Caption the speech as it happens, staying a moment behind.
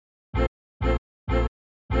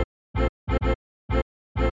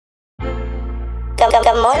Good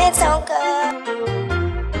morning, Tonka.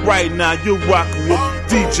 Right now, you're rocking with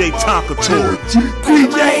DJ Tonka Tory.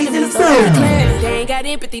 DJs in the field. They ain't got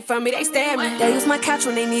empathy for me, they stare at me. They use my couch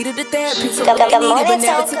when they needed the therapy. So what they needed but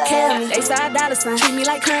never took care of me. They saw $1 treat me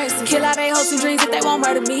like currency. Kill all they hopes and dreams if they won't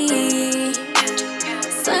murder me.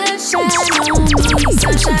 Sunshine on me, sunshine on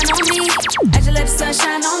me. I just let the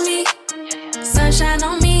sunshine on me. Sunshine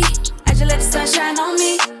on me, I just let the sunshine on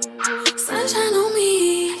me. Sunshine on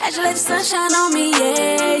me, I just let the sunshine on me,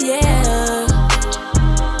 yeah, yeah.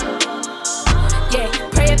 Yeah,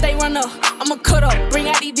 pray if they run up, I'ma cut up. Bring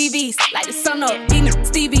out these BBs, like the sun up.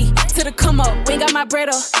 Stevie, to the come up, we ain't got my bread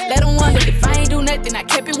up. Let them wonder if I ain't do nothing, I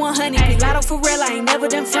kept it 100. Latto for real, I ain't never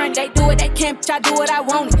done front. They do what they can, bitch, I do what I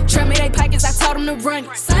want it. Trap me they pockets, I told them to run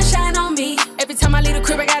it. Sunshine on me, every time I leave the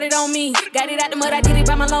crib, I got it on me. Got it out the mud, I did it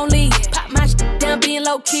by my lonely. Pop my shit down, being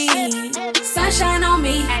low key. Sunshine on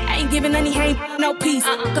me, I ain't giving any hate, no peace.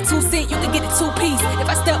 The 2 cent, you can get the 2-piece. If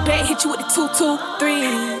I step back, hit you with the 2, 2,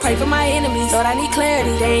 3. Pray for my enemies, Lord, I need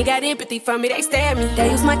clarity. They ain't got empathy for me, they stare at me. They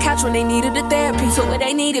use my couch when they needed the therapy. So what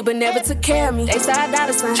they needed, but never took care of me. They saw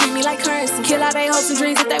 $1 treat me like currency. Kill all they hopes and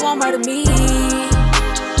dreams if they won't murder me.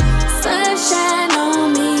 Sunshine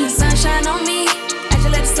on me, sunshine on me. I just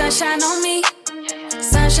let the sunshine on me.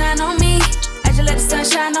 Sunshine on me, I just let the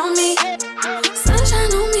sunshine on me.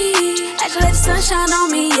 Sunshine on me, I just let the sunshine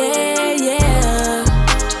on me, yeah, yeah.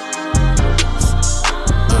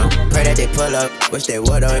 Pray that they pull up, wish they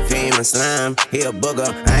would up if he ain't my slime. He a booger,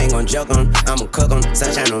 I ain't gon' joke him, I'ma cook him.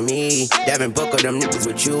 Sunshine on me, Devin Booker, them niggas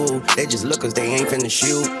with you. They just look cause they ain't finna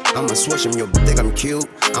shoot. I'ma swish him, yo, think I'm cute.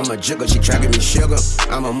 I'm a jigger, she try give me sugar.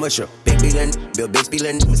 I'm a musher, big beelin', build big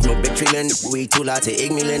spielin'. Smoke big treelin', we too loud to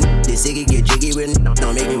igmelin'. This ciggy get jiggy with it,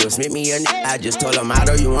 don't make me will smith me in. I just told him,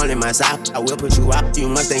 Otto, you on in my side. I will put you out, you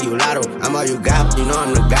must think you Latto. I'm all you got, you know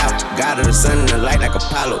I'm the God. God of the sun and the light like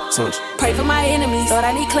Apollo. Pray for my enemies, Lord,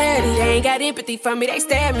 I need clarity. They ain't got empathy for me, they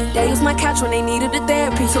stare at me. They use my couch when they needed the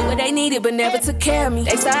therapy. So what they needed, but never took care of me.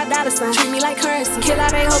 They saw $1 treat me like currency. Kill all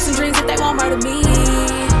they hopes and dreams if they won't murder me.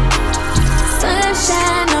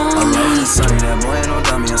 Sunshine on me. I'm sunny, that boy ain't no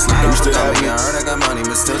dummy. I'm sliding off a dummy. I heard I got money,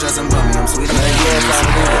 but still just some bummy. I'm sweet.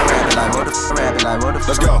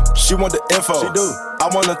 Let's go. She want the info. She do. I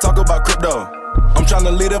wanna talk about crypto. I'm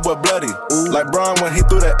tryna lead up with bloody. Ooh. Like Brian when he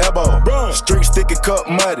threw that elbow. Brian. Street sticky cup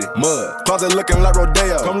muddy. Mud. Closet looking like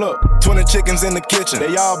Rodeo. Come look. 20 chickens in the kitchen.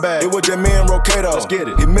 They all bad. It was just me and Rocato. Let's get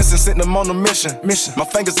it. He missing, sent them on a mission. My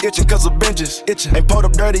fingers itching cause of binges. Itching. Ain't pulled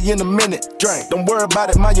up dirty in a minute. Drink. Don't worry about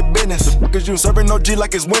it, mind your business. The fuck is you serving no G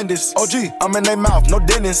like it's Wendy's? OG. I'm in they mouth, no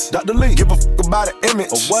dentist. Dr. Lee. Give a fuck about the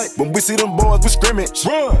image. Or what? When we see them boys, we scrimmage.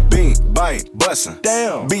 Run. Bean, bite, bustin'.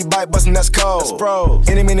 Damn. Beat, bite, bustin', that's cold. That's froze.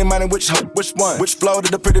 Any, mini, money, which one? Which flow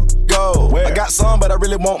did the pretty go? Where? I got some, but I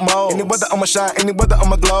really want more. Any weather, I'ma shine. Any weather,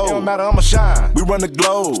 I'ma glow. It don't matter, I'ma shine. We run the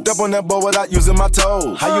globe. Step on that board without using my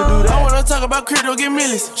toes. How you do that? I wanna talk about crypto, get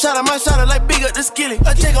millies. Shout out my shot out like big up the skilly.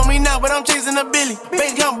 A check on me now, but I'm chasing a Billy.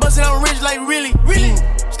 Bank account bustin', I'm rich like really.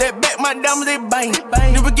 Step back, my diamonds, they bang.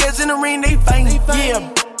 New baguettes in the ring, they fang. Yeah.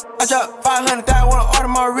 I dropped 500,000, wanna order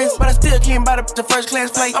my wrist, but I still can't buy the first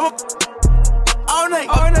class flight. I'm all night.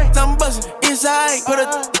 I'm bustin', inside, put a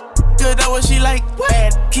good, that what she like.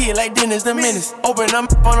 Bad kid like Dennis the Menace. Open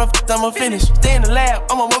up on her, I'ma finish. Stay in the lab,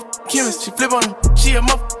 I'm a chemist. She flip on, she a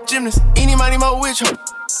gymnast. Any money, more witch hoe.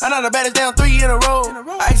 I know the baddest down 3 in a row.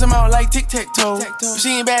 I ask them out like tic-tac-toe. If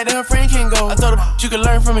she ain't bad, then her friend can go. I told her you can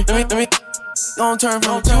learn from me. Let me don't turn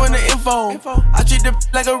from you in the info. I treat the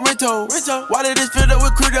like a rento. Why did this filled up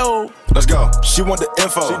with crypto? Let's go. She want the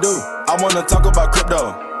info. She do. I wanna talk about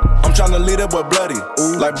crypto. I'm tryna lead up with bloody.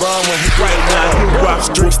 Ooh. Like Brian when he right now, you rock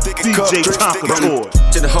street sticky cup. DJ Tonka Tory.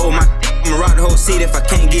 To the whole my I'ma rock the whole city if I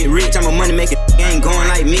can't get rich. I'm a money maker, ain't going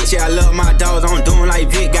like Mitch. Yeah, I love my dogs, I'm doing like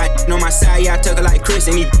Vick. Got on my side, yeah, I tuck her like Chris.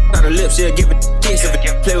 And he out the lips, she'll give a kiss. If I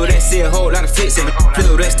play with that, see a whole lot of fits. If I play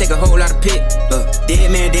with that, take a whole lot of pick.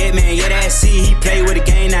 Dead man, yeah, that's C. He play with the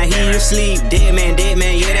game, now he asleep. Dead man,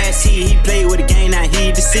 yeah, that's C. He play with the game, now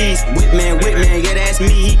he deceased. Wickman, yeah, that's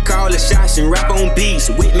me. He call the shots and rap on beats.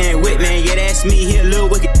 Wickman, yeah, that's me. He a little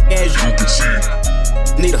wicked as you can see.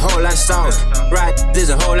 Need a whole lot of sauce. Right, there's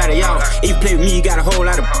a whole lot of y'all. If you play with me, you got a whole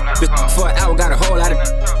lot of. For an hour, got a whole lot of.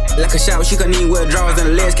 Like a shower, she couldn't even wear drawers and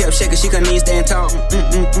the legs kept shaking. She couldn't even stand tall.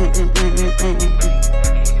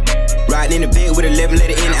 Riding in the bed with 11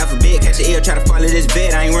 letter in the alphabet. Catch the L, try to follow this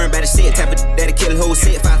vet. I ain't worried about the set. Type of that'll kill the whole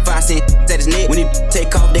set. 5 cent at his neck. When he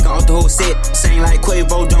take off, they gon' off the whole set. Sing like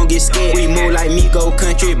Quavo, don't get scared. We move like me, go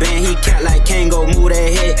country band. He cat like Kango, move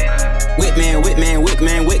that head. Wickman,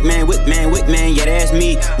 yeah that's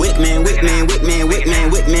me. Wickman,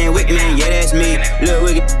 yeah that's that's me. Lil'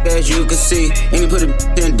 wicked as you can see. And he put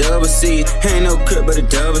a in double C. Ain't no crib but a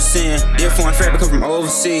double sin. If foreign fabric come from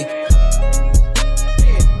overseas.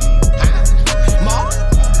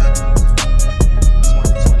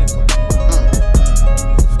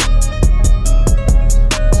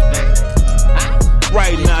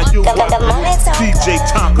 Right now, you rockin' with DJ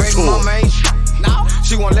Takeoff.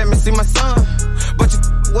 She won't let me see my son, but you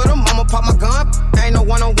with him, mama pop my gun. Ain't no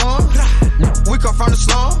one-on-one. We come from the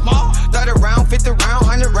slum. 30 round, 50 round,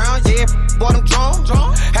 100 round, yeah. Boy, them drunk.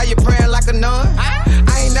 How you praying like a nun?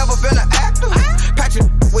 I ain't never been an actor. Patrick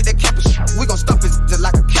with that cap, we gon' stuff it just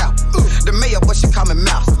like a cow. The mayor, but she call me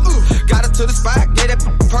mouse. Got her to the spot, get that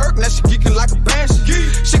perk, now she geeking like a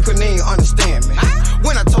banshee. She couldn't even understand me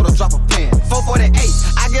when I told her drop a pen. 448,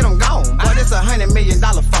 I get them gone, but it's $100 million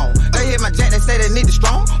phone. They hit my jack, they say they need it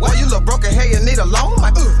strong. Well, you look broken, hey, you need a loan.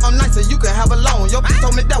 I'm nicer, you can have a loan. Your bitch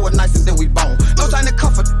told me that was nicer than we bone. No time to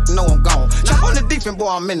comfort, no, I'm gone. Chop on the defense, boy,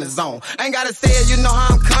 I'm in the zone. Ain't gotta say it, you know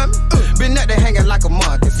how I'm coming. Been up there hanging like a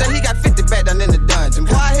monkey. Say he got 50 back down in the dungeon.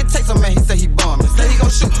 Boy, I hit take some man, he say he bumming. Say he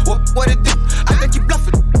gon' shoot, what it do? I think he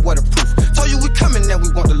bluffing, what a proof. Told you we coming and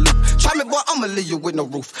we want the loot. Try me, boy, I'ma leave you with no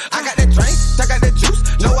roof. I got that drink, I got that juice.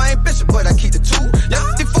 No, I ain't bishop, but I keep the two. Yeah,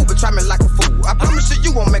 the fool, but try me like a fool. I promise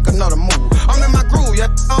you won't make another move. I'm in my groove,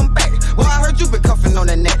 yeah, I'm back. Well, I heard you been cuffing on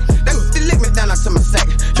that neck. That lick me down to my sack.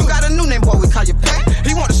 You got a new name, boy, we call you Pat.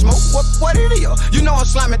 He want to smoke, what it is? You know I'm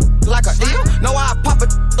sliming like a eel. No, I pop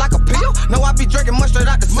it like a pill. No, I be drinking much straight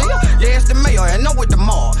out the seal. Yeah, it's the mayor, and no with the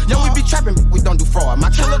mall. Yeah, we be trapping, we don't do fraud. My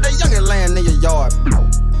killer, they youngin' laying in your yard.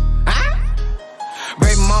 Huh?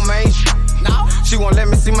 Baby mama ain't no. She won't let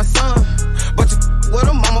me see my son, but you with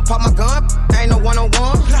him, mama pop my gun. Ain't no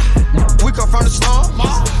one-on-one. We come from the slum.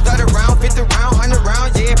 30 round, 50 round, 100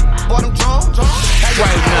 round, yeah. Boy, them drunk.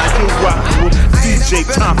 Right now, you rockin' with DJ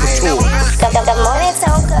Takeoff. The morning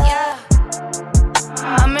talker.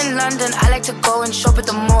 I'm in London, I like to go and shop at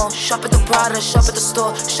the mall. Shop at the Prada, shop at the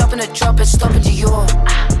store. Shop in the drop and stop at Dior.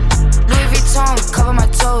 Louis Vuitton, cover my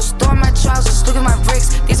toes. Throw in my trousers, look at my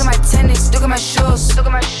bricks. These are my tennis, look at my shoes. Look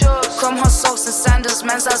at my shoes. Chrome hot socks and sandals.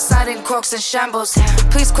 Man's outside in Crocs and shambles.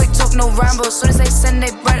 Please quick talk, no rambles. Soon as they send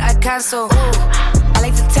they bread, I cancel. I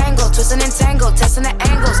like to tango, twisting and tangle. Testing the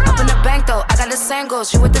angles, up in the bank though. I got the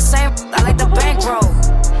sangles, you with the same. I like the bankroll.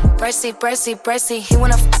 Bracy, he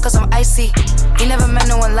wanna fuck cause I'm icy. He never met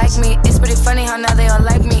no one like me. It's pretty funny how now they all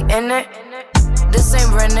like me, innit? This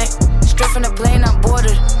ain't rented. Straight from the plane, I'm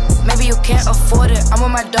boarded. Maybe you can't afford it. I'm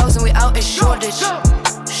with my dogs and we out in Shoreditch.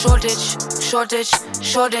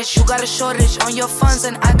 You got a shortage on your funds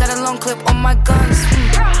and I got a long clip on my guns.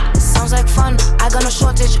 Sounds like fun, I got no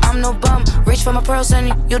shortage, I'm no bum. Reach for my pearls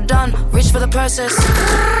and you done. Reach for the purses.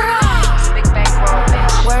 Big bankroll,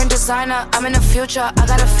 bitch. Wearing designer, I'm in the future. I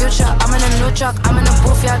got a future, I'm in a new truck. I'm in a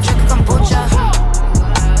booth, yeah, drinking kombucha.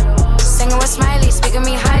 Singing with Smiley, speaking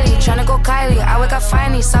me highly. Tryna go Kylie, I wake up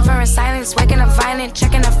finally. Suffering silence, waking up violent.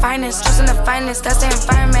 Checking the finest, choosing the finest. That's the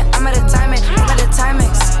environment, I'm at a timing. I'm at a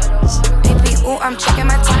timings. AP, ooh, I'm checking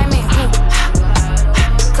my timing.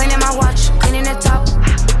 Cleaning my watch, cleaning the top.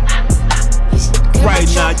 Right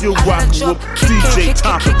now, you rockin' with DJ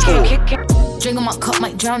Takeoff. Drink on my cup,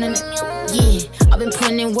 might drown in it. Yeah, I've been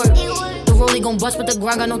putting in work. The rollie gon' bust, but the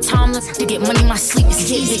grind got no time left. To get money in my sleep, it's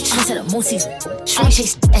big chance at the most. Shun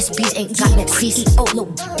chase SBs ain't got that CEO.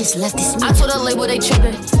 Look, just left this. I told the label they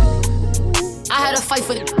trippin'. I had to fight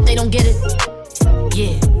for it, they don't get it.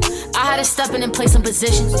 Yeah, I had to step in and play some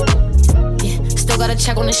positions. Yeah, still gotta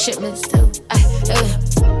check on the shipment. Still,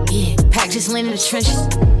 yeah, pack just lean in the trenches.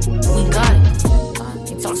 We got it.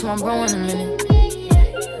 Talk to my bro in a minute.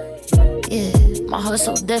 Yeah, my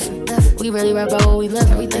hustle different. We really rap about what we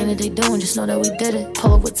live. Everything that they doing, just know that we did it.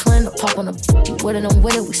 Pull up with twin, pop on the you with it, I'm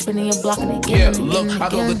with it. We spinning your block and they get it. Yeah, look, I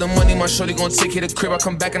go get the money, my shorty gon' take care of the crib. I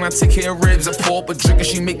come back and I take care of ribs. I pour up a drink and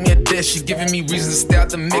she make me a dish. She giving me reasons to stay out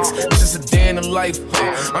the mix. It's just a day in the life.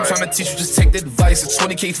 I'm trying to teach you, just take the advice. A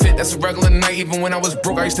 20K fit, that's a regular night. Even when I was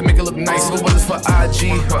broke, I used to make it look nice. But what is for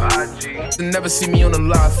IG? They never see me on the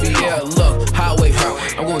live feed. Yeah, look, highway,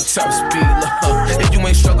 I'm going top speed. Look, if you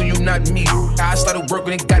ain't struggling, you not me. I started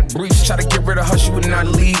working and got briefs. Try to get rid of her, she would not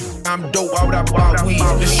leave. I'm dope, why would I buy weed?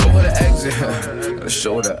 Just show her the exit. Gotta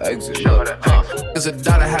show her the exit. Cause a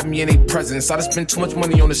dollar had me in a presence. I done spent too much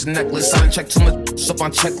money on this necklace. I done checked too much stuff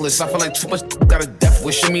on checklists. I feel like too much got a death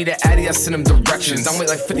wish. Show me the Addy, I send him directions. I'm with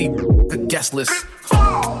like 50 the guest list.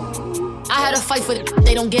 I had to fight for it,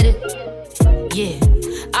 they don't get it. Yeah,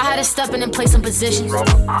 I had to step in and play some positions.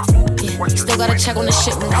 Yeah, still gotta check on the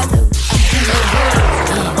shipment.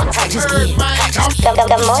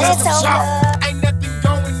 The morning talker. Ain't nothing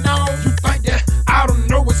going on. You think that I don't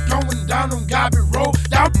know what's going down on Gambino.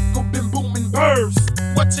 Y'all been booming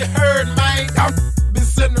you heard, man? Y'all been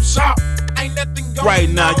setting them sharp. Ain't nothing going Right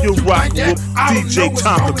now, you're rocking with DJ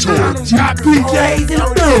Takeoff. DJs in the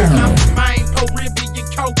building. Man, Caribbean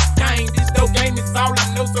cocaine. This dope game is all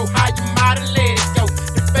I know, so how you might let it go?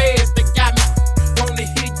 The feds that got me wanna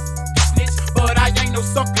hit snitch, but I ain't no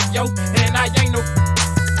sucker, yo, and I ain't no.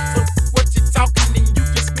 What you talking, and you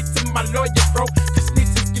can speak to my lawyer, bro. The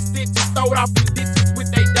snitches get stitches, throwed off in ditches with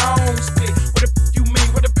they dogs split. What the f you mean?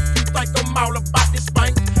 What the f you think I'm all about this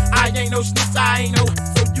spank? I ain't no snitch, I ain't no,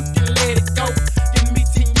 so you can let it go. Give me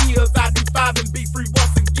 10 years, I'll be 5 and be free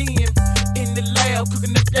once again. In the lab,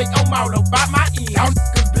 cooking the cake, I'm all about my end. Y'all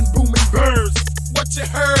niggas been booming birds. What you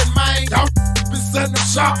heard, man? Y'all been setting them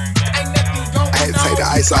sharp. Ain't nothing going on. I had to take the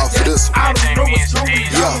ice off for this one. I don't know what's going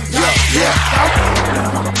on. Yeah.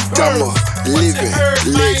 I'm a living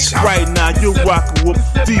legend. Right now, you're rocking with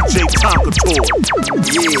DJ Takeoff.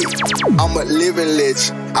 Yeah, I'm a living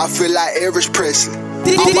legend. I feel like Elvis Presley.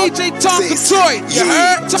 DJ Tonka you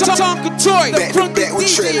heard? Tonka Toy, back to back with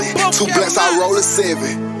Trelly. 2 blunts, I roll a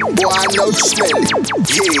 7. Boy, I know you smell it.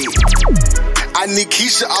 Yeah, I need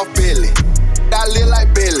Keisha off belly. I live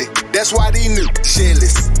like Belly. That's why these niggas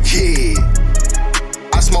jealous. Yeah,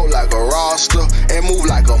 I smoke like a roster and move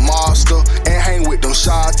like a monster and hang with them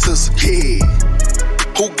shotters. Yeah,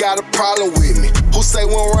 who got a problem with me? Who say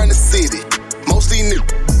we don't run the city? Most these niggas.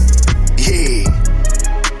 Yeah,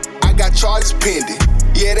 I got charges pending.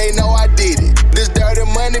 Yeah, they know I did it. This dirty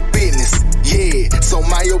money business. Yeah, so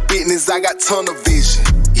mind your business, I got ton of vision.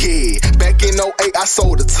 Yeah, back in 08, I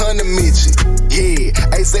sold a ton of midget. Yeah,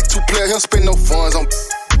 Zacc 2 player, he don't spend no funds on.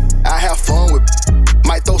 I have fun with.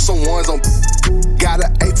 Might throw some ones on. Got a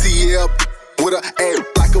ATL with a ass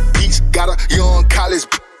like a peach. Got a young college.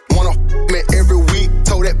 Wanna me every week.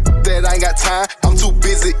 Told that I ain't got time. I'm too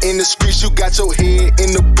busy in the streets. You got your head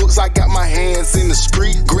in the books. I got my hands in the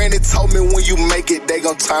street. Granny told me when you make it, they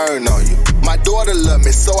gon' turn on you. My daughter love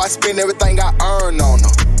me, so I spend everything I earn on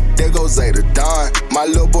her. There goes Zeta Don, my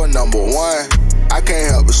little boy #1. I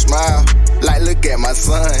can't help but smile. Like, look at my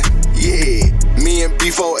son. Yeah, me and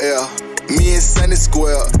B4L. Me and Sunny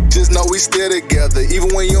Square. Just know we still together.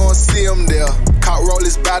 Even when you don't see them there. Caught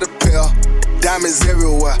rollers by the pair. Diamonds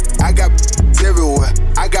everywhere, I got everywhere,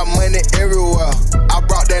 I got money everywhere. I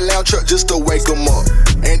brought that lounge truck just to wake 'em up.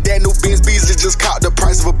 And that new Benz Beasley just caught the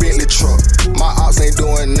price of a Bentley truck. My ops ain't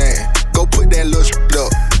doing that, go put that little shit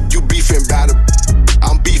up. You beefing by the,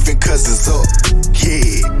 I'm beefing cause it's up.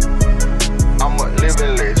 Yeah, I'm a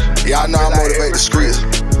living legend. Y'all know I motivate the streets.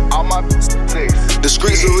 All my six. The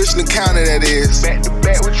streets of Richland County, that is. Back to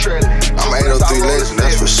back with Trelly. I'm 803 legend,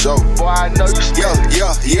 that's for sure. Boy, I know you still.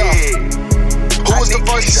 Yeah. Who was the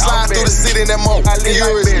first to slide through the city in that moment?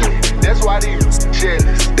 That's why they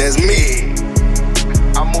jealous. That's me.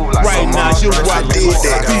 I move like right now, you rock that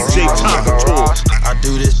DJ Takeoff. I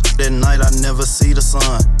do this at night, I never see the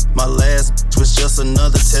sun. My last was just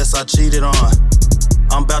another test I cheated on.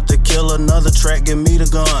 I'm about to kill another track, give me the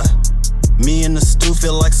gun. Me in the stew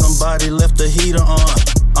feel like somebody left the heater on.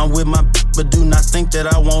 I'm with my but do not think that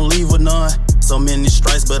I won't leave with none. So many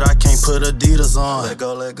stripes, but I can't put Adidas on. Let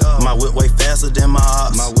go. My whip way faster than my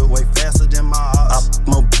ops. I fuck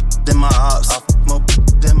more than my ops.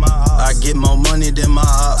 I get more money than my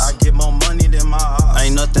ops.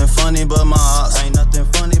 Ain't nothing funny but my ops. Ha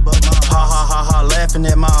ha ha ha, laughing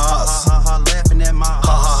at my ops. Ha ha ha, laughing at my ops.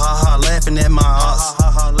 Ha ha ha,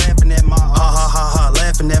 laughing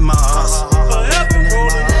at my ops.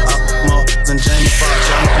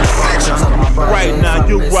 Right now,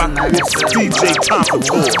 you rockin' with DJ Takeoff.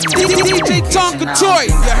 DJ Tonka,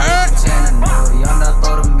 you heard? Y'all not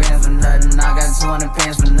throw them bands for nothing. I got 200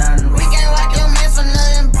 pants for nothing. We can't rock your man for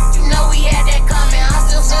nothing. You know we had that coming. I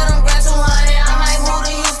still sell them grass 200. I might move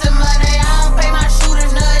to Houston Monday. I don't pay my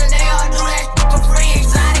shooters nothing. They all do that for free.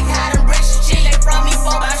 Exotic, hide them bricks and shit. They from me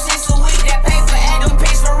 4 by 6 a week. That paper at them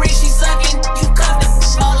pics for rich. She sucking. You cuff the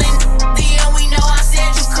all in. DM, we know I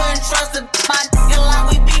said you couldn't trust the my nigga like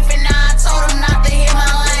we beefing. Now I told him not to hit my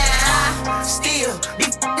line. I still be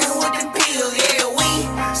fucking with the pills. Yeah, we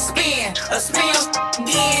spin a spin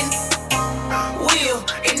again. Will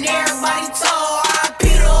and everybody told I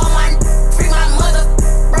Peter on my free my mother,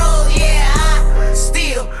 bro. Yeah, I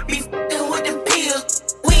still be fucking with the pills.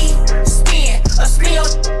 We spin a spin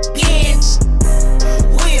again.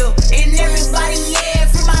 Will and everybody, yeah,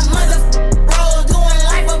 free my mother, bro. Doing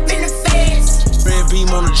life up in the fence. Red beam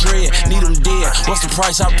on the dread, need him dead. What's the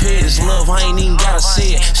price I paid? It's love, I ain't even gotta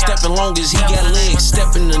say it. Stepping long as he got legs,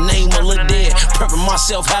 step in the name of Lil Dead. Prepping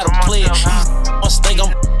myself how to play it. He must think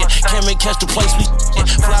I'm can't make catch the place we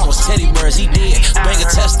flowers, teddy bears, he dead. Bang a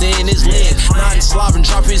tester in his leg, nodding, slobbing,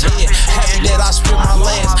 drop his head. Happy that I spit my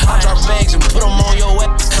last. I drop bags and put them on your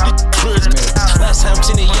ass.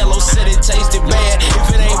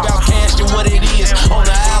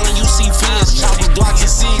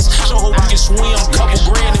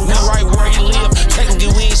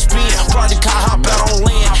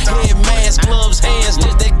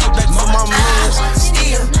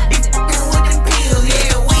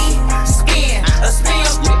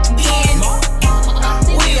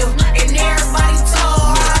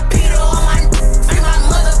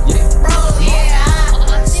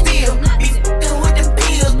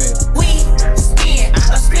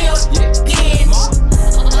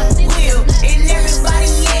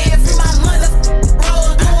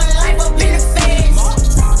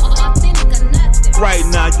 Right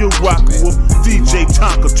now, you're rocking with DJ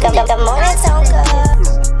Tonka. The morning Tonka.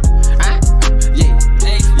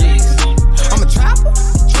 I'm a trapper.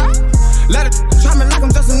 Let it try me like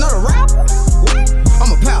I'm just another rapper.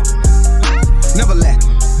 I'm a pal. Never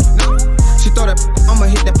lacking. She thought that I'ma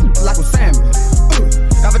hit that like a salmon.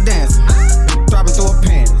 Have a dance. Dropping through a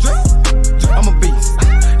pan. I'm a beast.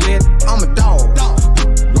 Yeah, I'm a dog.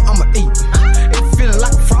 I'ma eat. It feeling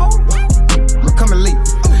like a frog. Come and leap.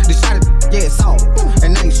 The shot it, yeah, it's all.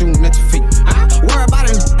 And I ain't shooting at your feet. Worry about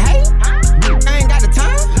it, hey? I ain't got the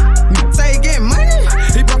time. Say he getting money.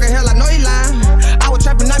 He broke a hell, I know he lying. I was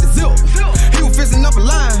trapping out the zip. He was fisting up a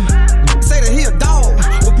line. Say that he a dog.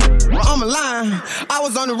 I'm a line. I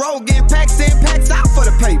was on the road getting packs in, packs out for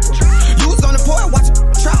the paper. You was on the porch watching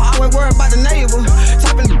trout. I wasn't worried about the neighbor.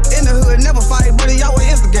 Typing in the hood, never fight, but he always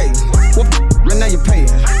instigating. Well, now you paying.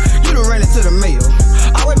 You done ran into the mail.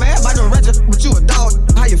 I was mad about the ratchet, but you a dog.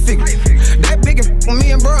 How you figure? That big for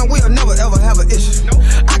me and Brian, we'll never ever have an issue.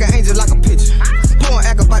 I got angels like a pitcher. Pour and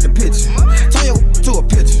act about the picture. Turn your to a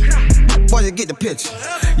picture. Boy, you get the picture.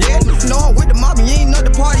 Yeah, no, I'm with the mob and you ain't know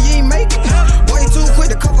the party, you ain't make it. Boy, you too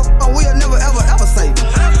quick to cover, we'll never ever ever save it.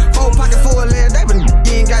 Whole pocket full of lead, they been,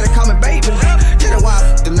 you ain't gotta call me baby. Get a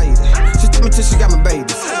wild the lady. She took me till she got my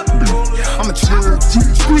babies. I'm a true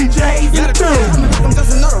DJ. I'm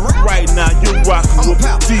just another rapper. Right now, you're rocking with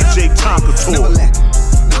DJ Tonka. Never lacking.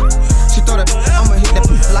 She thought that I'ma hit that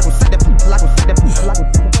like I'm fat, like I'm fat.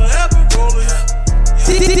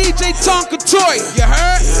 DJ Tonka Toy, you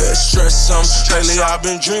heard? Yeah, stress some. Lately I've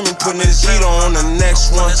been dreaming, putting his heat on the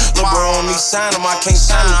next one. Lil' bro on me sign him, I can't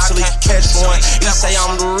sign him till he catch one. He say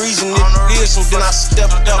I'm the reason it is, so then I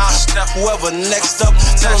stepped up. Whoever next up,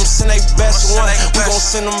 tell him send they best one. We gon'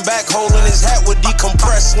 send him back, holding his hat with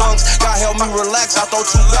decompressed lungs. God help me relax, I throw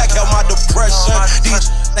two back, help my depression.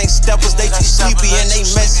 These ain't steppers, they too sleepy and they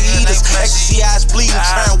messy eaters. Ecstasy eyes bleeding,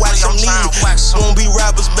 trying to wax them needed. Won't be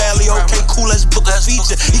rappers badly, okay, cool, let's book a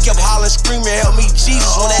feature. He kept hollering, screaming, help me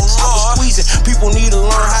Jesus when that top was squeezing. People need to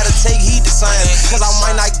learn how to take heed to signs, cause I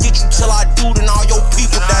might not get you till I do, then all your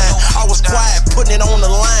people dying. I was quiet, putting it on the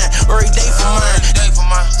line, every day for mine.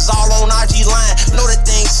 It's all on IG line, know that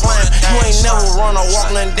thing slam. You ain't never run or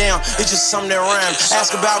walk nothing down, it's just something that rhyme.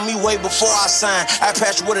 Ask about me way before I sign. I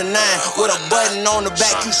patch with a 9, with a button on the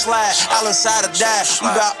back, you slide. All inside a die,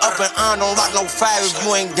 you got up and on, don't lock no 5 if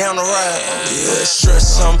you ain't down the ride. Yeah, stress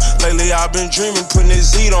some. Lately I've been dreaming, putting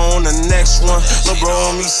his heat on the next one. Lil' bro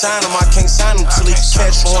on me sign him, I can't sign him till he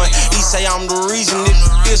catch one. He say I'm the reason it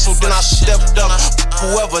is, so then I stepped up.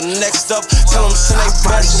 Whoever next up, tell him send they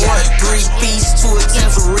best one. 3 beats, 2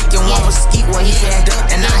 attempts for Rick and 1 for Skeet when he had up.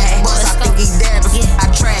 And I had bust, I think he dabbed before I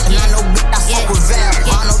tracked. And I know I fuck with Vezzo.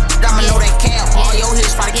 I know I'ma know that cap. All your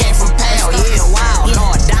hits probably came from Pal. Yeah, wow, no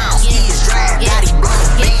down. Ski is drag, got he blow.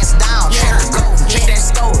 Bands down, check go. Check that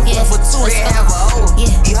scope. 1 for 2, they have a O.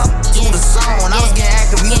 He up to the zone. I was getting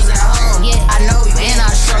active, you was at home. I know you and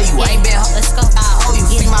I'll show you. I ain't been home. I owe you.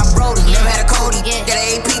 Free my brody. Never had a Cody. Got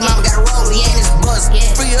an AP, mama got a roller. He ain't his buzz.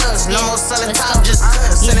 Free us. No more selling top, just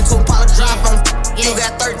us. Send it to Apollo drop on. You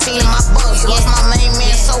got 13 in my buzz. Lost my main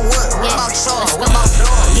man, so what? What about Shaw? What about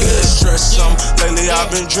Dugg? Yeah, stress some. Lately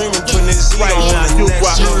I've been dreaming, putting his heat on the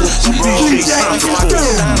next one. DJ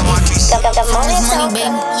The morning money,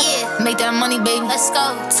 baby. Tonka. Make that money, baby. Let's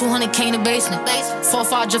go. 200K in the basement.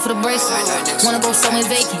 4-5 just for the bracelet. Wanna go somewhere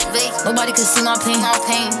vacant. Nobody could see my pain.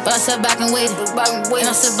 But I sat back and waited. And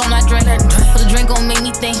I sipped on that drink. But the drink gon' make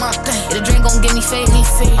me think. Yeah, the drink gon' get me faded.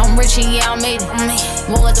 I'm rich and yeah, I made it.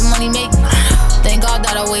 Won't let the money make me. Thank God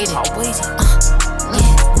that I waited.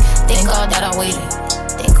 Thank God that I waited.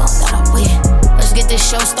 Thank God that I waited. Let's get this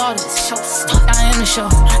show started. I am the show.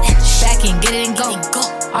 Back in, get it and go.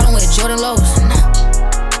 I don't wear Jordan lows.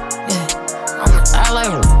 Yeah, I like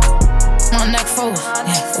my neck froze.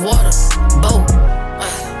 Yeah, water, boat.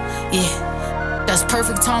 Yeah, that's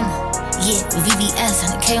perfect timing. Yeah, VVS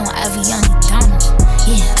and a K on Aviani diamonds.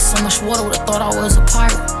 Yeah, so much water, would've thought I was a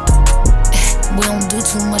pirate. We don't do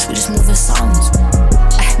too much, we just move in silence.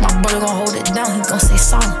 My brother gon' hold it down, he gon' stay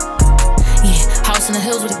silent. Yeah, house in the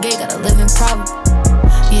hills with a gate, gotta live in private.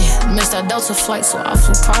 Yeah, missed that Delta flight, so I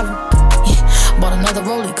flew private. Yeah, bought another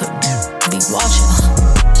rollie, could be watching.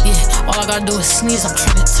 Yeah, all I gotta do is sneeze, I'm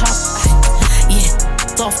trying to top. Yeah,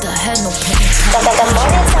 it's off the head, no pain.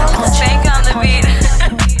 Bank on the beat.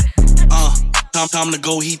 Time to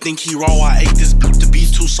go, he think he raw. I ate this the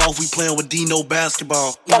beat too soft, we playing with Dino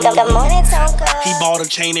basketball. The morning Tonka. He bought a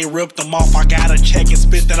chain, they ripped them off. I got a check and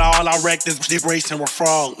spit that all. I wrecked this dip racing with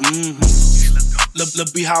frog.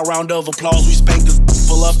 Look, be how round of applause. We spanked this,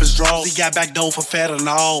 pull up his drawers. He got back door for fat and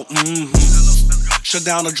all. Shut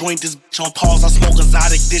down the joint, this bitch on pause. I smoke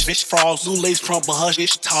exotic dish, bitch frogs. New lace front, but hush,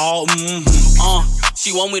 bitch tall.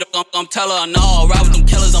 She want me to tell her no. Ride with them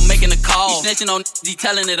killers, I'm making a call. He snitching on he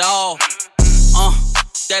telling it all.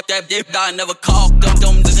 That dip I never call.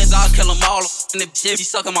 Them niggas, I'll kill them all. And the bitch, she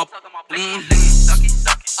sucking my.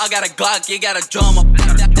 I got a Glock, you got a drummer.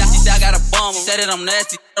 I got a bummer. Said it, I'm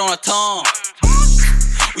nasty on her tongue.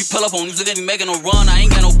 We pull up on these niggas, we making a run. I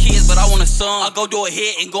ain't got no kids, but I want a son. I go do a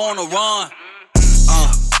hit and go on a run.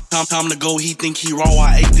 Time to go, he think he raw.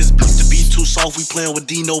 I ate this bitch, the beat too soft. We playing with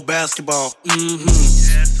Dino basketball.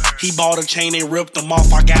 He bought a chain, they ripped them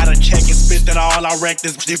off. I got a check and spit that all. I wrecked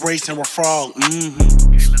this dip racing with frog.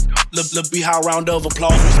 Look, be high round of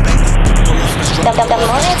applause. Respect this.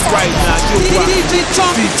 Right now, you rock DJ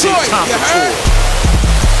Tory.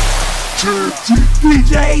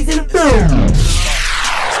 DJs in the building.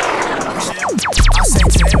 I say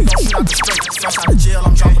today we gon' shoot out the straight. Fresh out of jail,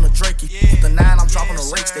 I'm dropping a Drakey. With the 9, I'm dropping a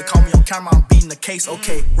rakes. They call me on camera, I'm beating the case.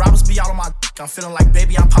 Okay, robbers be out on my dick. I'm feeling like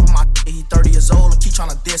baby, I'm popping my dick. He 30 years old, I keep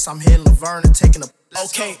trying to diss. I'm hitting Laverne and taking a.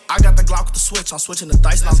 Okay, I got the Glock with the switch. I'm switching the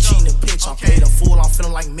dice and I'm cheating and pitch. I'm paid a fool, I'm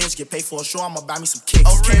feeling like Mitch. Get paid for a show, I'ma buy me some kicks.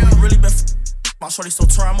 Okay, we really been my shorty so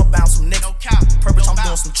turn, I'ma bounce some niggas. Purpose, I'm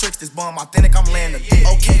doing some tricks. This bum authentic, I'm laying the dick.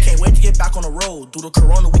 Okay, can't wait to get back on the road. Through the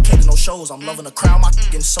corona, we can't do no shows. I'm loving the crowd, my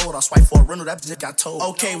getting sold. I swipe for a rental, that bitch got told.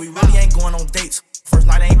 Okay, we really ain't going on dates. First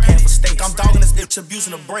night, I ain't paying for steak. I'm dogging this bitch,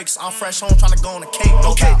 abusing the brakes. I'm fresh home, trying to go on the cake.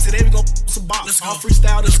 Okay, today we gon' some box. Let's go. I'll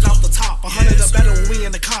freestyle this off the top. 100 or better when we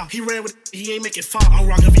in the car. He ran with it, he ain't make it far. I'm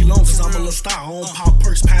rockin' V-Long cause I'm a little star. I don't pop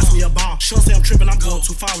perks, pass me a ball. Shun say I'm trippin', I'm going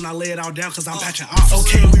too far when I lay it all down cause I'm patching ops.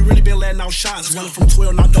 Okay, we really been letting out shots. Running from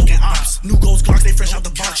 12, not dunking ops. New Ghost Glocks, they fresh out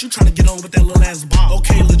the box. You tryna get on with that little ass bob.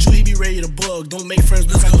 Okay, Lil Ju, he be ready to bug. Don't make friends,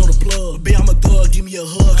 bitch, I know the plug. Babe, I'm a thug, give me a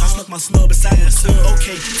hug. I snuck my snub beside my son.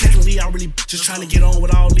 Okay, technically I really just tryna get on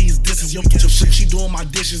with all these. This is your freak, she doing my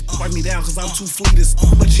dishes. Wipe me down cause I'm too fleetest.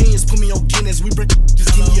 My jeans put me on Guinness. We bring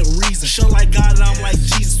just give me a reason. Shun like God and I'm like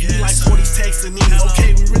Jesus. We like 40s texting me.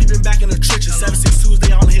 Okay, we really been back in the trenches. 7-6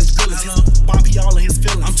 Tuesday all in his feelings. Bob, he all in his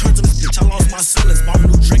feelings. I'm turned to this bitch, I lost my ceilings. Bought a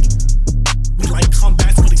new drink. We like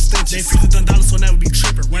comebacks with extensions. They freeze the $10 so never be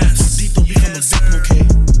tripping. Rats deep don't become a victim. Okay.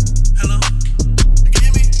 Hello? You can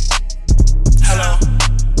hear me? Hello?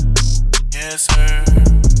 Yes, sir.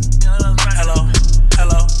 Hello?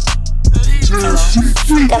 Hello?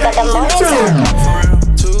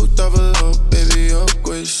 Two double O, baby,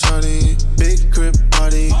 with shawty. Big crib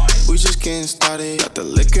party, we just getting started. Got the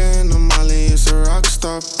liquor and the molly, it's a rock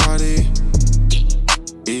star party.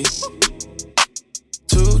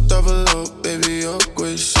 Two double O, baby,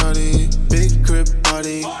 with shawty. Big crib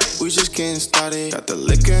party, we just getting started. Got the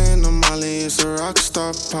liquor and the molly, it's a rock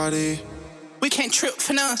star party. We can't trip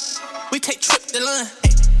for none, we take trip to Lund.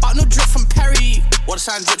 Bought new drip from Perry. Water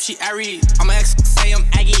sign drip, she airy. I'ma say I'm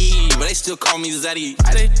Aggie, but they still call me Zeddy.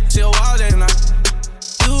 They still wild day night.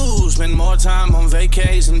 You spend more time on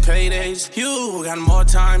vacays and paydays. You got more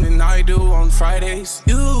time than I do on Fridays.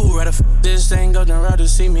 You rather this thing up than rather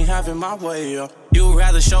see me having my way. You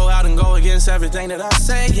rather show out and go against everything that I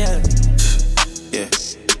say, yeah. Yeah.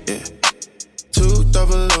 Two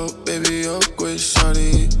double O, baby, with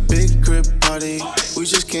shawty. Big crib party, we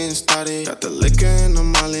just getting started. Got the liquor and the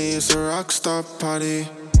molly, it's a rock star party.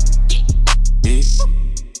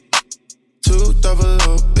 Two double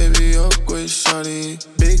O, baby, with shawty.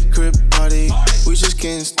 Big crib party, we just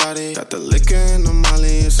getting started. Got the liquor and the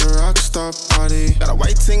molly, it's a rock star party. Got a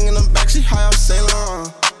white ting in the back, she high off Saint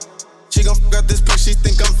Laurent. She gon' fuck up this place, she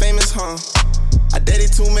think I'm famous, huh? I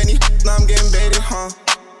dated too many, now I'm getting baited, huh?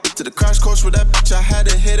 To the crash course with that bitch, I had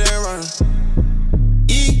to hit and run.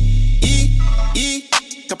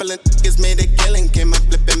 Couple of niggas made a killing, came up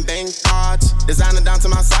flipping bank cards. Designer down to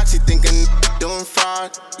my socks, she thinking doing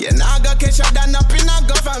fraud. Yeah, now I got cash out down up in a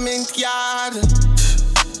government yard.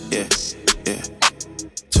 Yeah.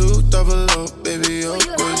 Two double O, baby,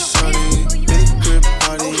 with shawty. Big crib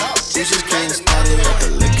party, we just getting started. Got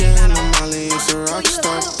the liquor and the molly, it's a rock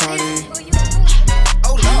star party.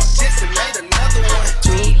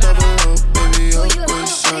 Two double O, baby, with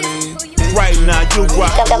shawty. Right now, you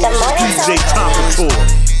rock DJ Tory.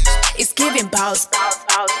 It's giving boss.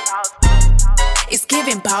 It's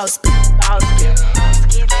giving boss.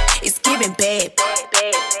 It's giving bad.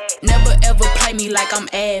 Never ever play me like I'm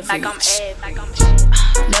average.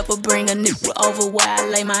 Never bring a nigga over where I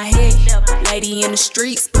lay my head. Lady in the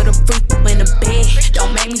streets, put a freak in the bed.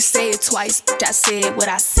 Don't make me say it twice, bitch, I said what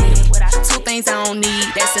I said. Two things I don't need,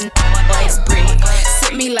 that's a ass bread.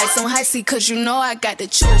 Sit me like some high C, cause you know I got the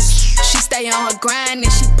juice. She stay on her grind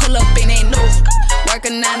and she pull up and ain't no. Work a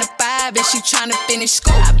 9 to 5 and she tryna finish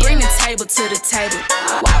school. I bring the table to the table,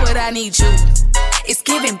 why would I need you? It's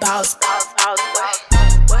giving boss.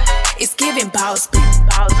 It's giving boss.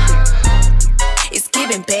 It's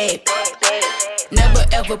giving bad. Never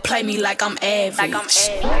ever play me like I'm average.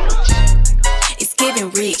 It's giving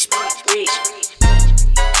rich.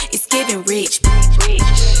 It's giving rich.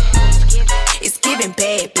 It's giving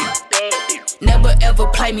bad. Never ever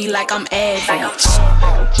play me like I'm average.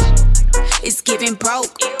 It's giving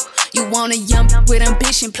broke. You want a young with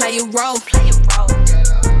ambition, play a role.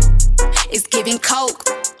 It's giving coke.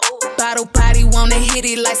 Bottle body wanna hit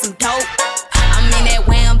it like some dope. I'm in that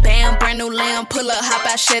wham bam, brand new lamb. Pull up, hop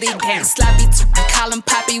out, shut it down. Sloppy call him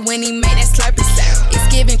Poppy when he made that slurpy sound. It's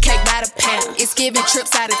giving cake by the pound. It's giving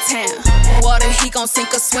trips out of town. Water, he gon'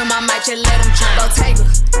 sink or swim. I might just let him drown. Bottega,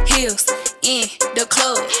 heels, in the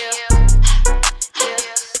club.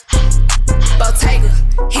 Bottega,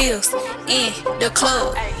 heels, in the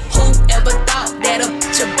club. Whoever thought that a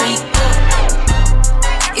bitch would be up?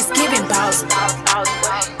 It's giving boss.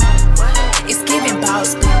 It's giving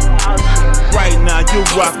boss. Right now, you're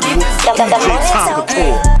rocking with DJ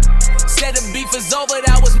Takeoff. Said the beef is over,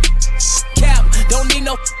 that was cap. Don't need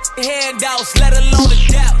no handouts, let alone a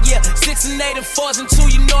dap. Yeah, 6 and 8 and 4s and 2,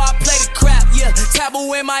 you know I play the crap. Yeah,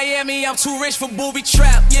 taboo in Miami, I'm too rich for booby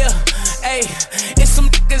trap. Yeah, ayy, it's some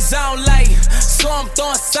niggas I don't like, so I'm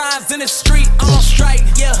throwing signs in the street. I'm on strike.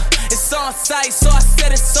 Yeah, it's on sight, so I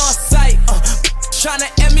said it's on sight.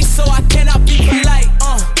 Tryna end me so I cannot be polite.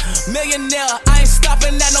 Millionaire, I ain't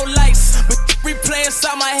stopping at no lights. But replay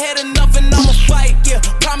inside my head enough and I'ma fight. Yeah,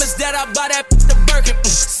 promise that I buy that the Birkin.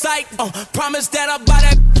 Psych. Promise that I buy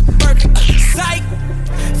that Birkin. Psych.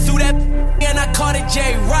 Threw that and I called it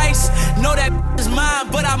J Rice. Know that is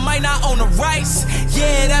mine, but I might not own the rights.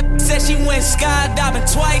 Yeah, that said she went skydiving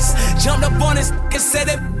twice. Jumped up on this and said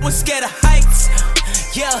that was scared of heights.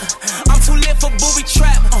 Yeah, I'm too lit for booby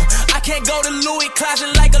trap. I can't go to Louis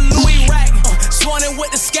closet like a Louis rack. Sworn in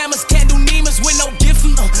with the scammers, can't do Nemas with no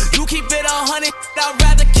Givin. You keep it 100, I'd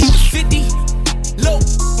rather keep it 50. Low,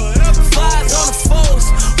 flies on the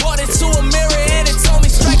foes. Walked into a mirror and it told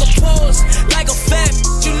me strike a pose. Like a fat,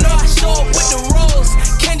 you know I show up with the rolls.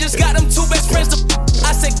 Ken just got them 2 best friends to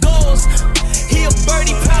I said goals. He a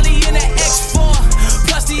birdie, probably in that X4.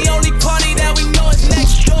 Plus the only party that we know is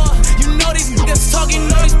next door. You know these niggas talking,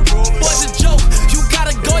 know these boys a joke. You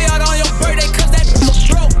gotta go out on your birthday cause that was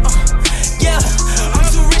broke. Yeah, I'm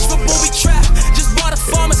too rich for booby trap. Just bought a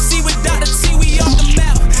pharmacy with Dr. T, we off the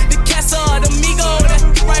map. The Casa or the Migo, that's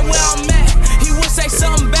right where I'm at. He would say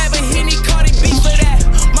something bad, but he need Cardi B for that.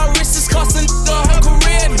 My wrist is costing the whole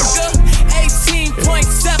career, nigga.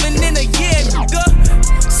 18.7 in a year, nigga.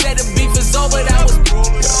 Said the beef is over, that was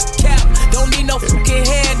cap. Don't need no fucking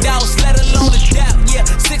handouts, let alone a dap. Yeah,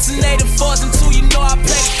 6 and 8 and 4s and 2, you know I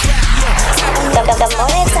play the crap. Yeah,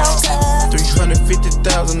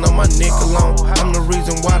 350,000 on my neck alone. I'm the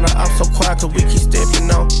reason why the ops so quiet, cause we keep stepping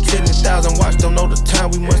on. 70,000 watch, don't know the time,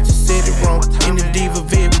 we must have said it wrong. In the diva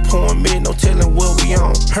vid, we pouring mid, no telling what we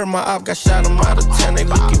on. Heard my op got shot, I'm out of town, they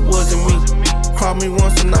look it wasn't me. Call me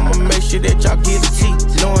once and I'ma make sure that y'all get a T.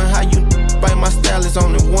 Knowing how you bite my style is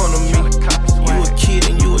only one of me. You a kid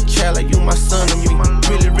and you a child, like you my son to me.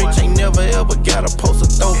 Really rich, ain't never ever got a post or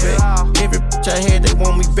throwback. Every bitch I had, they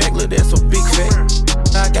want me back, look, that's a big fact.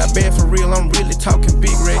 I got bad for real, I'm really talking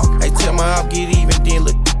big red. Hey, tell my op get even, then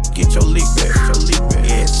look, get your lick back,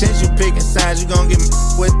 Yeah, since you picking sides, you gon' get me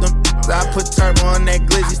with them. I put turbo on that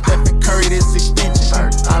glizzy, Stephen Curry, this extension.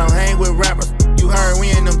 I don't hang with rappers, you heard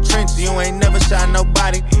we in them trenches. You ain't never shot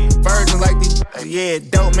nobody. Virgins like these, yeah,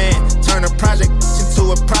 dope man. Turn a project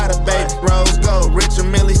into a product, baby. Rose gold,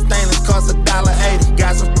 Richard Millie stainless, cost $1.80.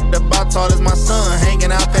 Got some about tall as my son,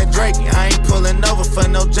 hanging out that Drake. I ain't pulling over for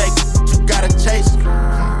no Jake, you gotta chase it.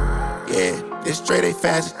 Yeah, this straight A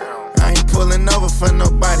fashion. I ain't pulling over for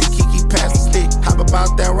nobody, Kiki pass the stick. Hop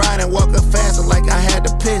about that ride and walk up faster like I had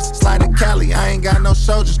to piss. Slide to Cali, I ain't got no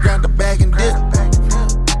show, just grab the bag and dip.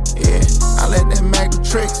 Yeah, I let that Mac do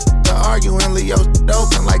tricks. The arguing Leo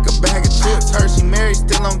open like a bag of chips. Hershey Mary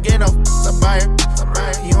still don't get no I buy her.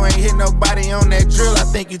 You ain't hit nobody on that drill, I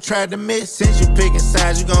think you tried to miss. Since you picking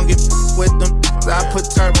sides, you gon' get with them. I put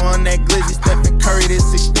turbo on that glizzy, Stephen Curry,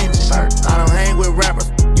 this extension. I don't hang with rappers,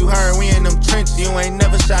 you heard we in them trenches. You ain't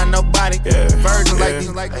never shot nobody. Virgins like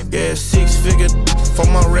these, like yeah, 6 figure for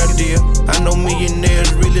my rap deal. I know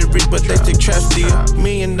millionaires really rich, but they stick trap deal. $1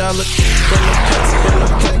 million from the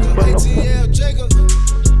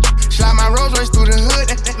Slide my Rolls Royce through the hood,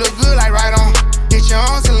 that look good like right on. Get your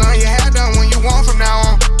own salon, your hair done when you want from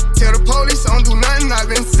now on. Tell the police I don't do nothing, I've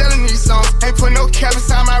been selling these songs. Ain't put no cap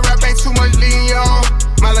inside my rap, ain't too much leading you on.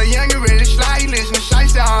 My little young, you ready to slide, he listen to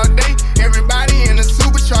shiesty all day. Everybody in the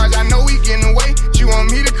supercharge, I know we getting away. You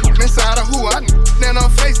want me to cook inside of who? I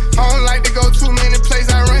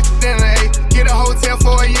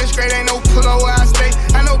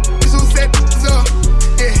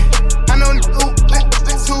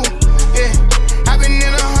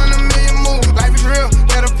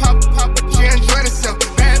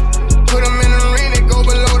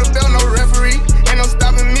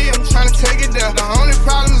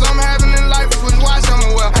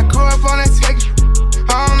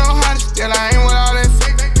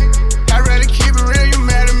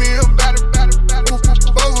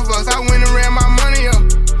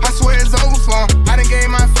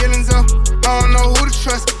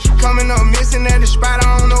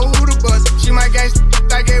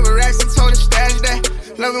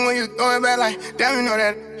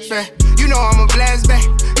fat. You know I'm a blast back.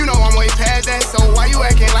 You know I'm way past that. So why you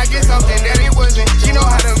acting like it's something that it wasn't? She know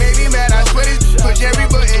how to make me mad. I swear this push every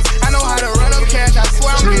button. I know how to run up cash. I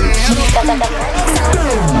swear I'm getting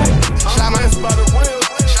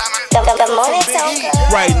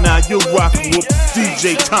Right now, you're rocking with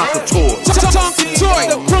DJ Tonka Tory. Tonka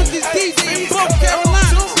Tory, the drunkest DJ in North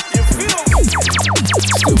Carolina.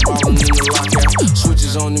 Still ballin' in the lockout.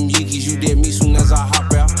 Switches on them Yeekies, you dead me soon as I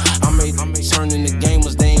hop out. I made turning the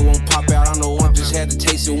gamers, they ain't won't pop out. I know one just had to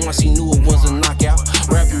taste it once he knew it was a knockout.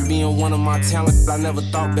 Rapping being one of my talents I never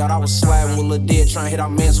thought about. I was sliding with Lil Dead, trying to hit our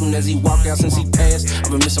man soon as he walked out since he passed.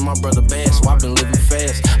 I've been missing my brother bad, so I've been living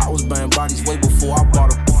fast. I was buying bodies way before I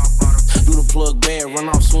bought a do the plug bad, run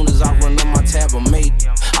off soon as I run on my tab, I made it.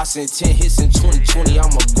 I sent 10 hits in 2020,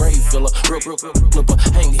 I'm a grave filler. Real flipper,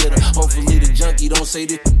 hang hitter. Hopefully the junkie don't say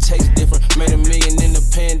this tastes different. Made $1 million in the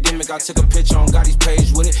pandemic, I took a picture on Gotti's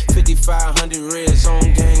page with it. 5,500 red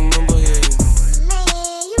zone gang member, yeah.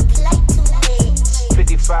 Man, you play too much.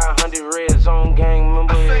 5,500 red zone gang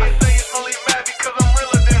member, yeah. I say it's only mad because I'm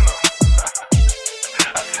realer than them.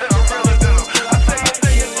 I said I'm realer than them. I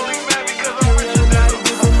say it's only mad because I'm realer than them.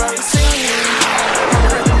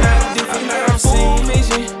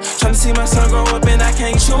 Tryna see my son grow up and I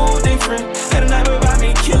can't choose different. Had a night about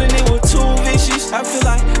me killing it with 2 vicious. I feel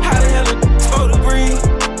like how the hell is supposed to breathe?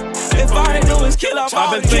 If all they do is kill off all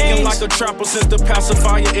I've been thinking like a trapper since the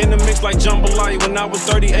pacifier in the mix like jambalaya. When I was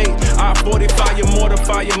 38, I 45 more to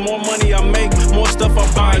fire. More money I make, more stuff I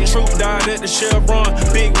buy. Troop died at the Chevron,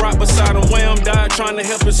 big rock beside him. Wham died trying to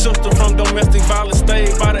help his sister from domestic violence.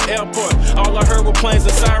 Stayed by the airport. All I heard were planes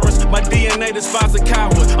and sirens. My DNA despises a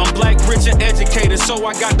coward. I'm black, rich, and educated, so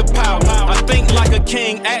I got the power. I think like a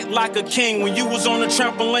king, act like a king. When you was on the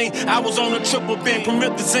trampoline, I was on a triple bend,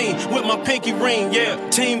 promethazine with my pinky ring. Yeah,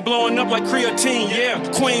 team blowing up like creatine. Yeah,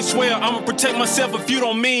 queen swear I'ma protect myself if you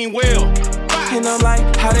don't mean well. And I'm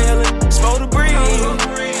like, how the hell is supposed to breathe?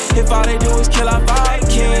 If all they do is kill off all the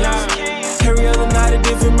kings. Every other night a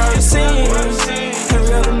different murder scene.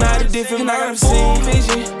 Every other night a different murder scene.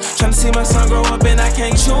 Vision, tryna see my son grow up and I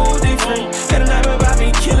can't choose different. Had a night about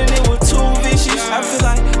me killing it with 2 vicious. I feel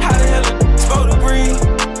like, how the hell is supposed to breathe?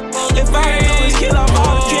 If all they do is kill off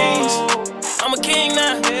all the kings. I'm a king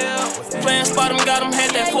now. Playing spot him, got him,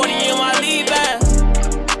 had that 40 in my lead bag.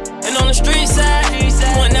 And on the street side,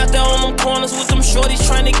 going out there on them corners with them shorties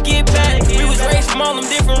trying to get back. We was raised from all them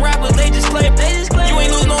different rappers, they just claim. You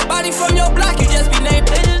ain't lose nobody from your block, you just be named.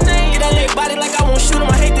 Get that lit body like I won't shoot him,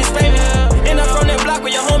 I hate this fame. And I'm from that block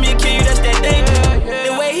where your homie will kill you, that's that David.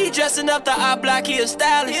 The way he dressing up the eye block, he a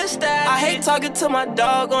stylist. I hate talking to my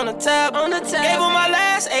dog on the tab. Gave him my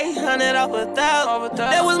last 800 off 1,000.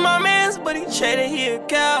 That was my man's, but he traded, he a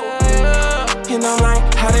coward. And I'm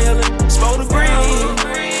like, how the hell is supposed to breathe?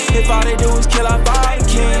 If all they do is kill off all the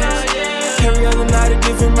kings. Every other night a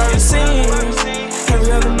different murder scene.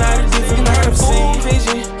 Every other night a different murder scene.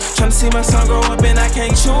 Vision, tryna see my son grow up and I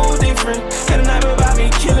can't choose different. Had a night about me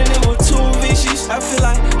killing it with 2 vicious. I feel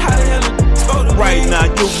like, how the hell is supposed to breathe? Right now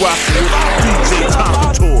you're rocking with DJ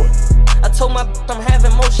Tonka Tory. I told my I'm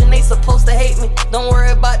having motion, they supposed to hate me. Don't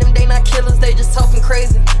worry about them, they not killers, they just talking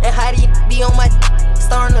crazy. And how do you be on my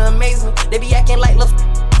starting to amaze me? They be acting like love,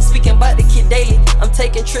 speaking about the kid daily. I'm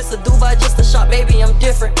taking trips to Dubai just to shop, baby, I'm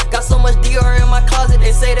different. Got so much Dior in my closet,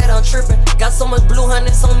 they say that I'm tripping. Got so much blue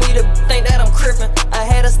hundreds on me to think that I'm crippin'. I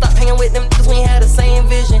had to stop hanging with them cause we ain't had the same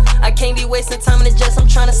vision. I can't be wasting time in the jets, I'm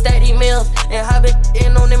trying to stack these meals. And I been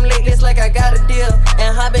in on them lately, it's like I got a deal.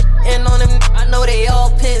 And I been in on them, I know they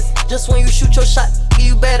all pissed. Just when you shoot your shot,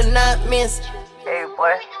 you better not miss. Hey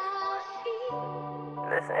boy,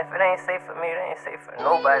 listen, if it ain't safe for me, it ain't safe for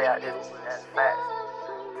nobody out there. That's facts.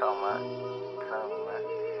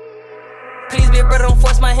 Please be brother, don't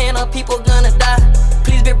force my hand, or people gonna die.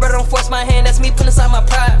 Please be brother, don't force my hand, that's me putting aside my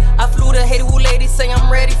pride. I flew to Haiti, who ladies say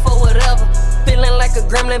I'm ready for whatever. Feeling like a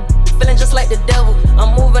gremlin, feeling just like the devil.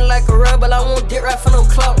 I'm moving like a rebel, I won't dip right for no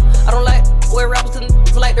clout. I don't like where rappers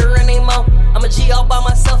like to run their mouth. I'm a G all by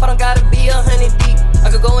myself, I don't gotta be 100 deep. I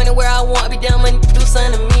could go anywhere I want, be down when you do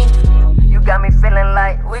something to me. You got me feeling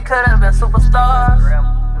like we could've been superstars.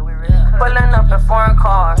 Pulling up in foreign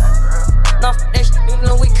cars. No, that shit, you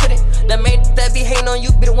know we couldn't. That made that be hating on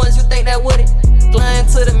you, be the ones you think that wouldn't. Flying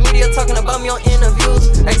to the media, talking about me on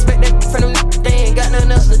interviews. I expect that from them, they ain't got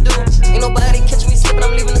nothing else to do. Ain't nobody catch me slipping,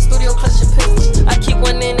 I'm leaving the studio, clutching pistols. I keep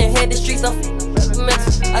one in and head the streets up.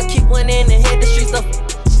 I keep one in and head the streets up.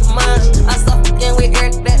 Mine. I stopped again with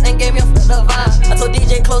Eric, that ain't gave me the vibe. I told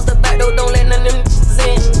DJ close the back door, don't let none of them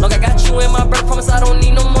in. Look, I got you in my breath, promise I don't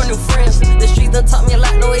need no more new friends. The streets done taught me a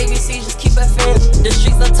lot, no ABC, just keep FN. The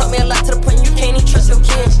streets done taught me a lot to the point you can't even trust your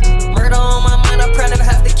kin. Murder on my mind, I pray I never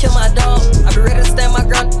have to kill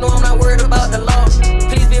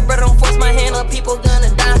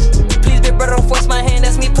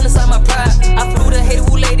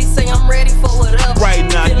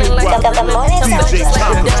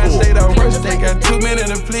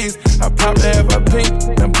to have a pink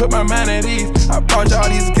and put my mind at ease. I bought y'all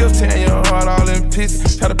these gifts, tearing your heart all in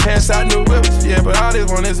pieces. Try to pass out new whips, yeah, but all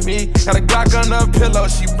this one is me. Got a Glock under a pillow,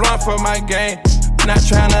 she blunt for my game. Not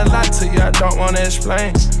trying to lie to you, I don't wanna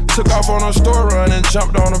explain. Took off on a store run and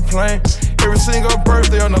jumped on a plane. Every single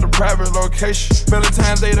birthday, another private location.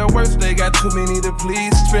 Valentine's Day, the worst day, got too many to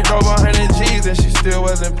please. Spent over 100 G's and she still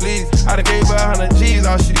wasn't pleased. I done gave her 100 G's,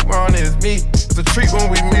 all she want is me. It's a treat when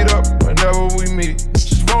we meet up, whenever we meet.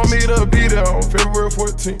 She want me to be there on February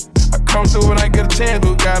 14th. I come through when I get a chance,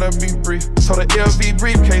 but gotta be brief. So the LV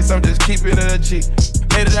briefcase, I'm just keeping it a G.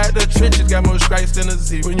 Made it out the trenches, got more strikes than a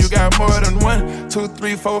Z. When you got more than 1, 2,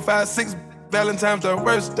 3, 4, 5, 6 Valentine's the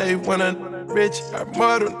worst day when I'm rich, got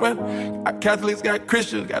more than 1. Got Catholics, got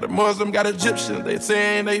Christians, got a Muslim, got Egyptians. They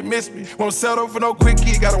saying they miss me. Won't settle for no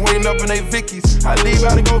quickie, gotta wait up in they Vickies. I leave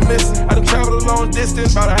out and go missing. I done traveled a long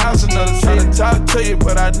distance, bought a house another city. Tryna talk to you,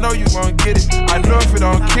 but I know you won't get it. I know if it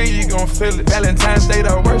don't kill you, gon' feel it. Valentine's Day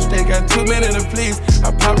the worst day, got too many to please.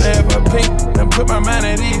 I popped half a pink and put my mind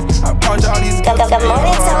at ease. I bought y'all these gifts,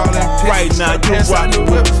 right now you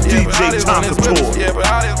rockin' with DJ Takeoff. Yeah,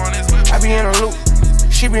 but all this one is I be in a loop,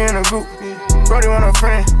 she be in a group. Brody want a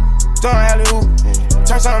friend, throwing alley-oop.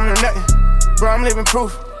 Turn something to nothing, bro, I'm living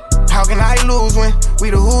proof. How can I lose when we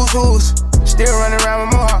the who's? Still running around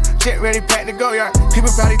with Mohawk, jet ready, packed to go yard.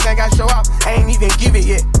 People probably think I show up, I ain't even give it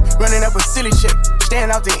yet. Running up a silly chick,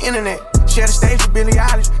 stand out the internet. Share the stage with Billie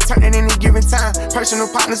Eilish, turn it any given time. Personal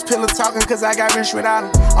partners, pillow talking, cause I got rich without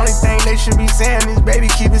them. Only thing they should be saying is, baby,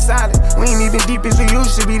 keep it silent. We ain't even deep as we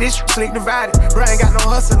used to be, this slick divided. Bro ain't got no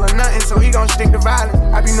hustle or nothing, so he gon' stick to violence.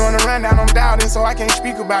 I be knowing the rundown, I'm doubting, so I can't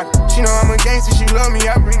speak about it. She know I'm a gangster, she love me,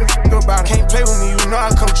 I bring the f*** about it. Can't play with me, you know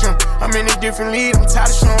I come trim. I'm in a different league, I'm tired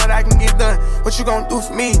of showing what I can get done. What you gon' do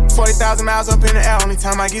for me? 40,000 miles up in the air, only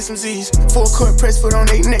time I get some Z's. Full court press foot on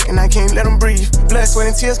they neck, and I can't let them breathe. Blood, sweat,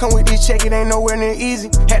 and tears come with this check, it ain't nowhere near easy.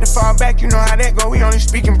 Had to fall back, you know how that go, we only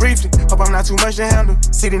speaking briefly. Hope I'm not too much to handle.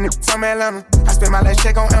 Sitting in from Atlanta, I spent my last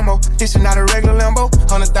check on ammo. This is not a regular Lambo.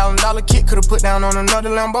 $100,000 kit, could've put down on another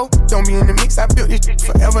Lambo. Don't be in the mix, I built this shit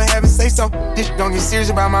forever, have it say so. This shit don't get serious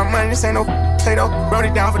about my money, this ain't no Play-Doh. Wrote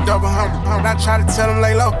it down for double hump. I try to tell him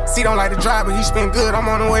lay low. C don't like to drive, but he spin good, I'm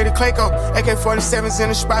on the way to Clayco. AK-47s in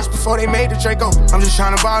the spots before they made the Draco. I'm just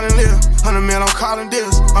trying to ball and live. 100 mil, I'm calling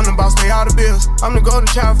deals. I'm the boss, pay all the bills. I'm the golden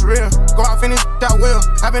child for real. Go out, finish that will.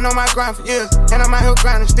 I've been on my grind for years, and I'm out here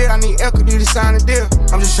grinding still. I need equity to sign a deal.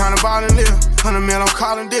 I'm just trying to ball and live. 100 mil, I'm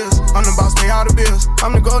calling deals. I'm the boss, pay all the bills.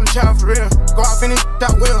 I'm the golden child for real. Go out, finish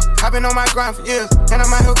that will. I've been on my grind for years, and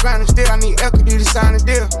I'm out here grinding still. I need equity to sign a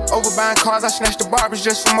deal. Over buying cars, I snatched the barbers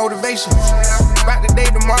just for motivation. About the day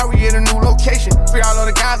tomorrow, we at a new location. Free all of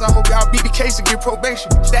the guys, I hope y'all beat the case and get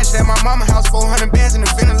probation. Stashed at my mama house, 400 bands in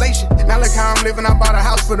the ventilation. Now look how I'm living, I bought a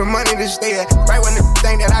house for the money to stay at. Right when the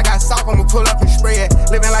thing that I got soft, I'ma pull up and spray it.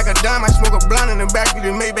 Living like a dumb, I smoke a blunt in the back of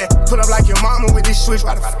the Maybach. Pull up like your mama with this switch,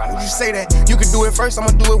 why the fuck would you say that? You could do it first,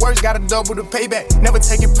 I'ma do it worse, gotta double the payback. Never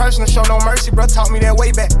take it personal, show no mercy, bro, taught me that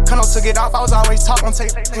way back. Kano took it off, I was always taught, don't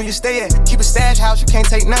take when you stay at. Keep a stash house, you can't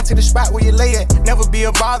take none to the spot where you lay at. Never be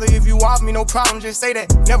a bother, if you off me, no problem, just say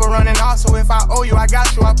that. Never running off, so if I owe you, I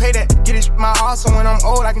got you, I pay that. Get it my all, so when I'm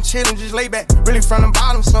old, I can chill and just lay back. Really from the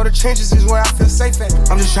bottom, so the trenches is where I feel safe at.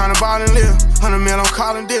 I'm just trying to ball and live. 100 mil, I'm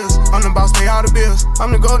calling deals. I'm the boss, pay all the bills.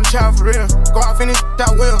 I'm the golden child for real. Go out, finish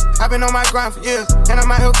that will. I've been on my grind for years, and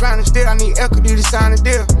I'm out here grinding still. I need equity to sign a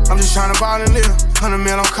deal. I'm just trying to ball and live. 100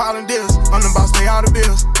 mil, I'm calling deals. I'm the boss, pay all the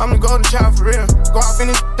bills. I'm the golden child for real. Go out,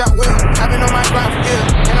 finish that will. I've been on my grind for years,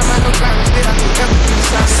 and I'm out here grinding still. I need equity to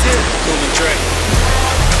sign a deal. Cool and Dre.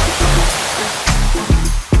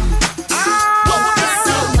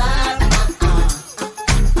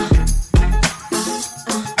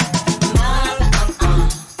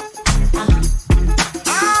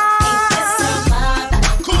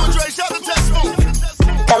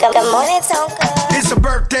 It's a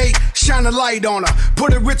birthday, shine a light on her.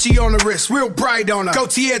 Put a Richie on the wrist, real bright on her.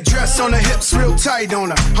 Gaultier dress on her hips, real tight on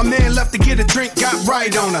her. Her man left to get a drink, got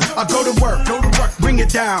right on her. I go to work, bring it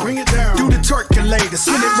down. Do the twerkulator,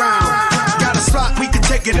 spin it round. Got a spot, we can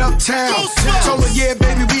take it uptown. Told her, yeah,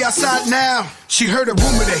 baby, we outside now. She heard a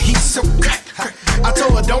rumor that he's so crack. I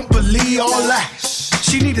told her, don't believe all that.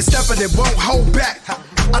 She need a stepper that won't hold back.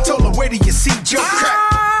 I told her, where do you see Joe Crack?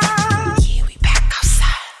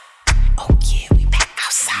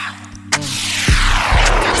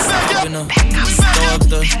 Throw up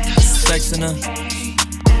the sex in her.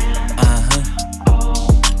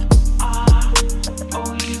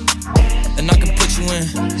 And I can put you in.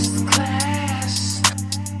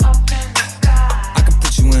 I can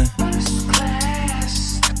put you in.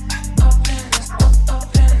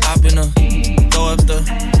 Hop in her. Throw up the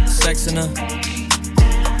sex in her.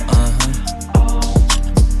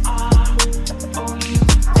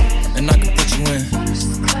 And I can put you in.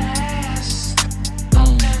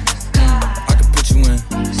 I can put you in.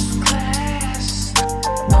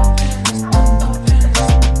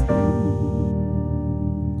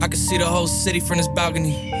 I can see the whole city from this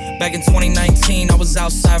balcony. Back in 2019, I was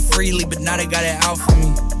outside freely, but now they got it out for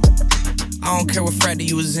me. I don't care what frat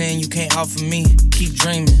you was in, you can't offer me. Keep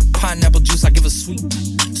dreaming. Pineapple juice, I give a sweet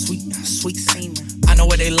semen. I know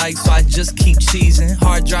what they like, so I just keep cheesing.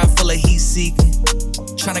 Hard drive full of heat seeking.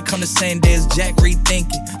 Tryna come the same day as Jack,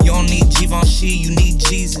 rethinking. You don't need Givenchy, you need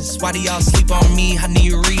Jesus. Why do y'all sleep on me? I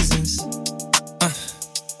need reasons.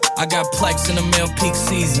 I got Plex in the mail peak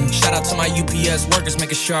season. Shout out to my UPS workers,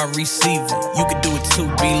 making sure I receive it. You can do it too,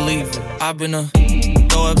 believe it. I've been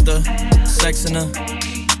throw up the sex in the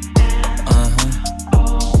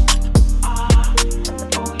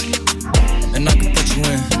and I can put you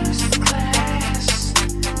in.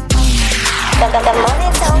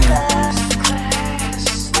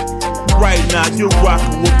 Right now, you're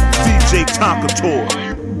rocking with DJ Takeoff.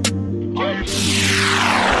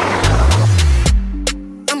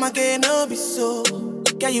 I'ma get no be so.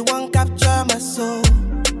 Girl, you won't capture my soul.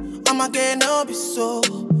 I'ma get no be so.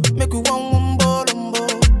 Make we one bolombo.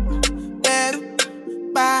 Beru,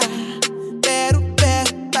 bye. Beru,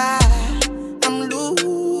 bye. I'm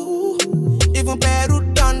loose. Even Peru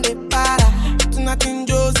done the para. Tonight in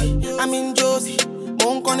Josie, I'm in Josie.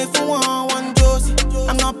 Won't call if you want one Josie.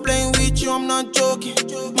 I'm not playing with you, I'm not joking.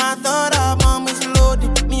 My thought of mom is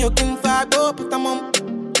loaded. Me, you can Fargo, but I'm on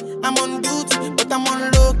duty, but I'm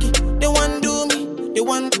on low-key. They want do me, they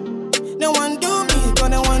want do me, cause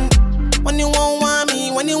they want. When you won't want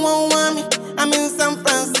me, I'm in San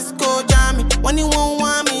Francisco, Jammy. When you won't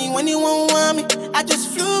want me, I just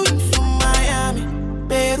flew in from Miami.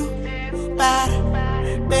 Peru, para,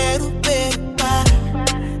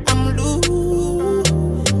 I'm loose.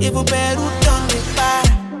 Even Peru done me para.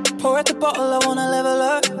 Pour out the bottle, I wanna level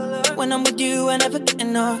up. When I'm with you, I never get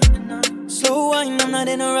enough. Slow wine, I'm not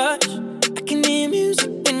in a rush. I can hear music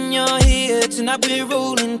when you're here. Tonight we're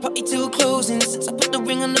rolling, party till closing. Since I put the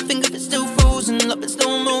ring on the finger, it's still frozen. Love in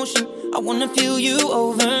slow motion, I wanna feel you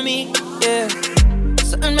over me, yeah.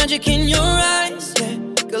 Certain magic in your eyes, yeah.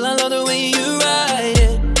 Girl, I love the way you ride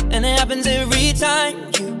it. And it happens every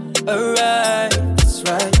time you arrive, that's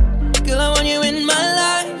right. Girl, I want you in my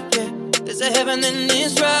life, yeah. There's a heaven and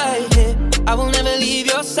it's right here, yeah. I will never leave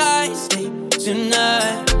your side, stay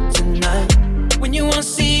tonight. When you wanna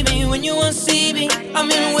see me, I'm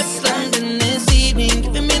in West London this evening,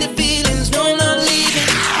 giving me the feelings, no, I'm not leaving.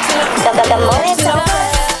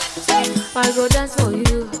 I go dance for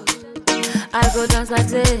you, I go dance like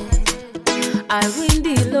this. I win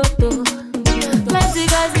the lotto, plenty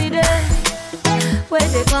guys in there.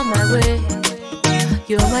 When they come my way,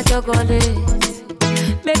 you're my chocolate,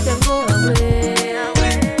 make them go away.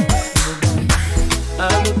 I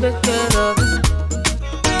will take care of you.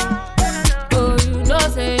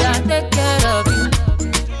 Don't say I take care of you.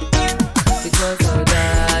 Because oh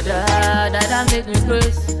da make me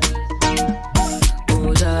crazy.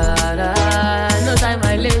 Oh da, no time I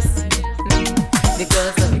list.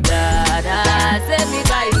 Because oh da, save me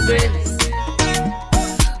by your grace.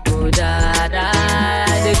 Oh da,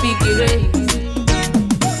 the big race.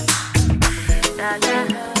 Da,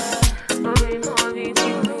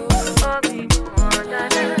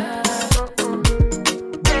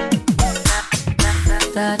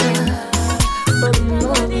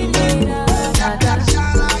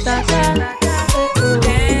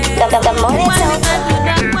 The morning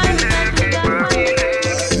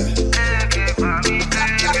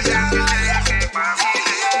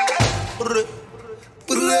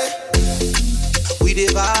we the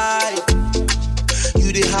vibe, you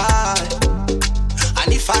the high,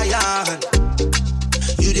 and if I am,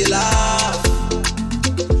 you the laugh,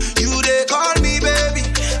 you they call me baby,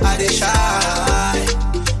 I they shy.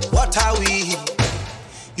 What are we?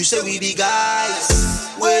 You say we the guys.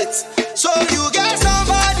 Wait, so you get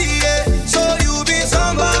somebody, yeah. So you be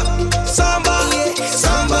somebody,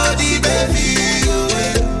 baby.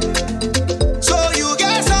 Yeah. So you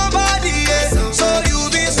get somebody, yeah. So you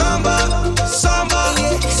be somebody,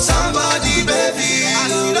 baby.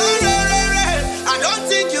 I don't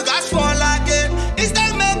think you got small like it.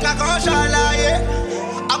 Instead make a conscious, yeah.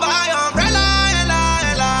 I buy umbrella, ella.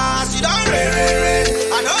 You don't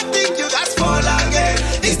I don't think you got small like it.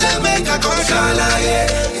 Instead make a conscious, yeah.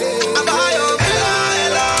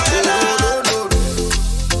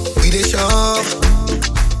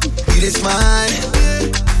 Smile,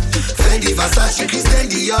 Fendi, Versace, Christian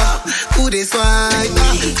Dior. Who they swipe?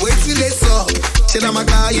 Wait till they saw. Chill on my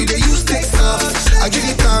car, you dey use text off. I give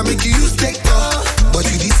you time, make you use text off. But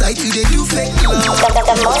you decide to dey do fake love.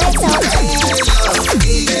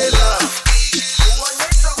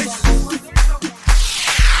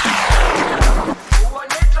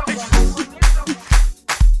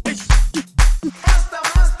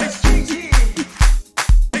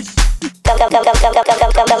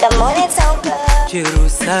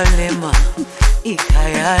 Jerusalema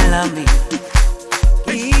ikayalami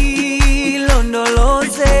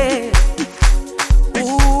ilondoloze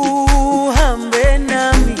uhambe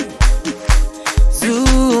nami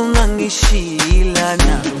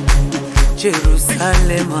zungangishilana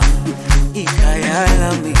Jerusalema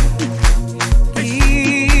ikayalami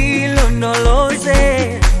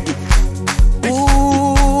ilondoloze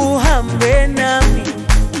uhambe nami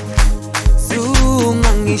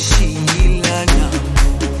zungangishilana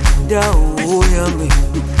dawo yami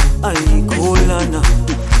ayikholana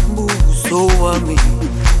buso wami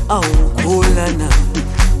awukholana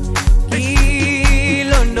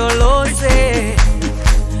ilondoloze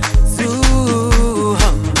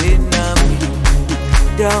zuhambe nami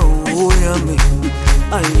dawo yami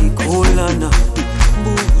ayikholana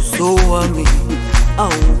buso wami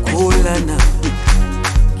awukholana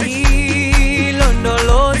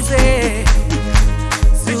ilondoloze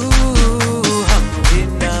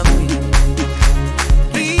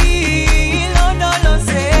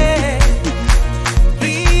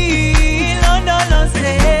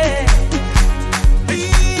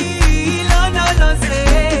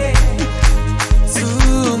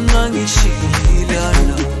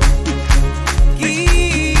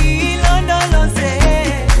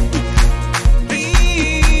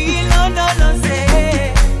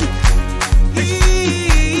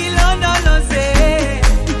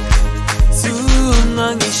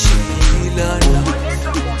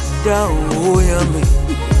dawo yami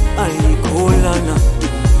ayikholana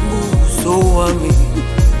buso wami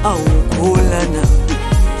awukholana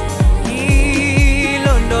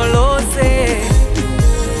ilondoloze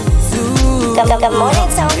The morning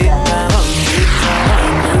sound good.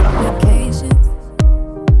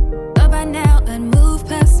 But by now I'd move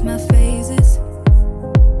past my phases,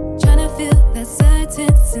 tryna feel that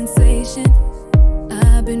certain sensation.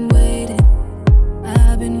 I've been waiting.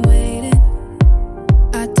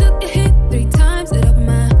 I took a hit 3 times, it opened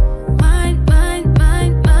my mind.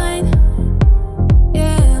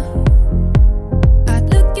 Yeah. I'd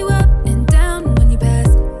look you up and down when you pass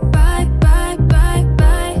by.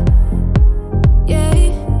 Yeah.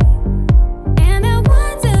 And I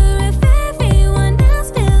wonder if everyone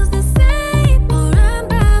else feels the same, or I'm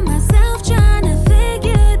by myself trying to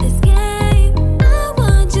figure this game. I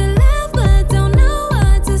want your love but don't know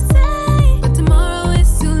what to say. But tomorrow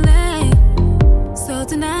is too late. So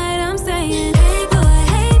tonight I'm saying, hey boy,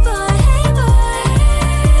 hey boy, hey boy,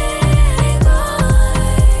 hey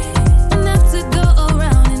boy. Enough to go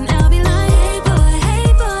around and I'll be like, hey boy, hey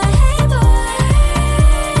boy, hey boy,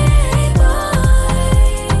 hey boy.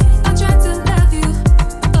 I'll try to love you.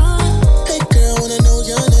 Hey girl, wanna know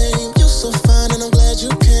your name. You're so fine and I'm glad you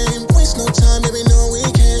came. Waste no time, baby, no we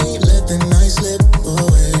can't let the night slip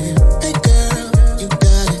away. Hey girl, you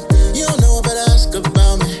got it. You don't know but ask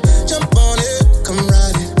about me. Jump on it, come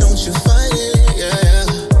ride it. Don't you fight it, yeah.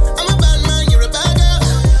 I'm a bad man, you're a bad girl.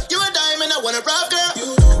 You're a diamond, I want a rough girl.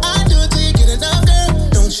 I do it till you get enough, girl.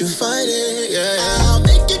 Don't you fight it, yeah. I'll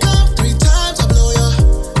make you come 3 times, I'll blow your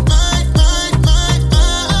mind.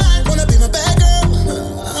 Wanna be my bad girl?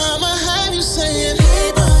 I'ma have you saying,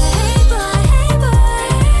 hey boy.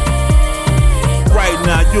 Right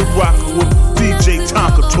now, you're rocking with DJ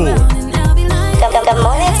Tonka Tory. The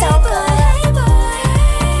morning sound good.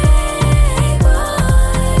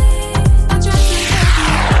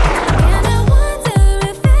 And I wonder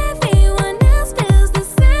if everyone else feels the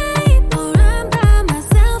same, or I'm by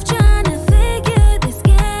myself trying to figure this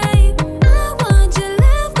game. I want your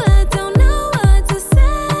love but don't know what to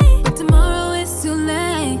say. But tomorrow is too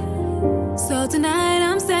late. So tonight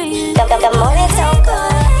I'm saying, The morning sound good.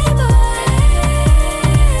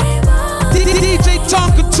 DJ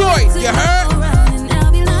Tonka Tory, you heard?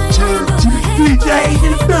 Turn to the DJs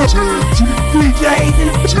in the building. Turn to the DJs in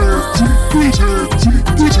the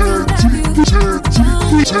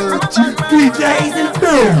DJs in the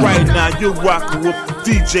building. Right now, you're rocking with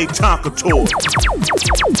DJ Tonka Tory.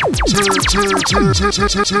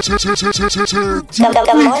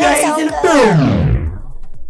 DJs in the building.